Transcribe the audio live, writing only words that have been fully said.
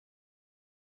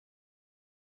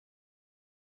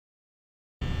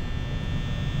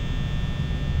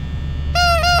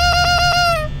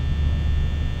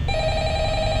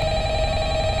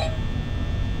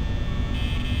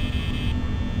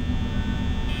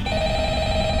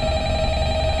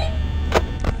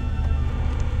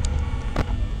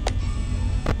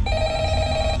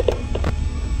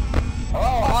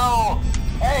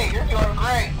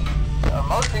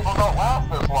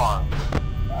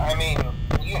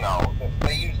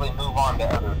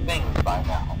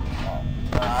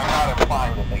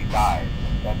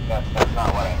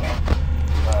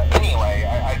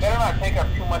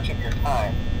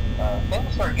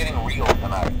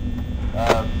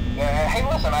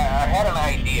I had an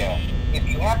idea. If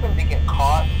you happen to get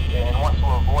caught and want to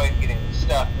avoid getting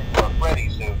stuffed into a Freddy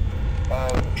suit,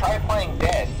 try playing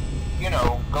dead. You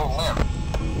know, go limp.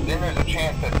 Then there's a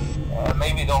chance that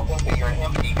maybe they'll think that you're an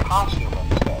empty costume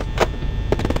instead.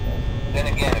 Then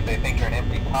again, if they think you're an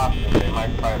empty costume, they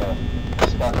might try to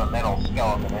stuff a metal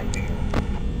skeleton into you.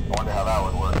 I wonder how that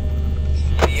would work.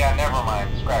 Yeah, never mind.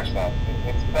 Scratch that.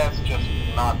 It's best just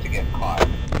not to get caught.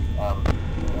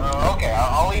 Okay,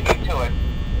 I'll leave you to it.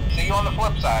 See you on the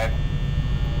flip side.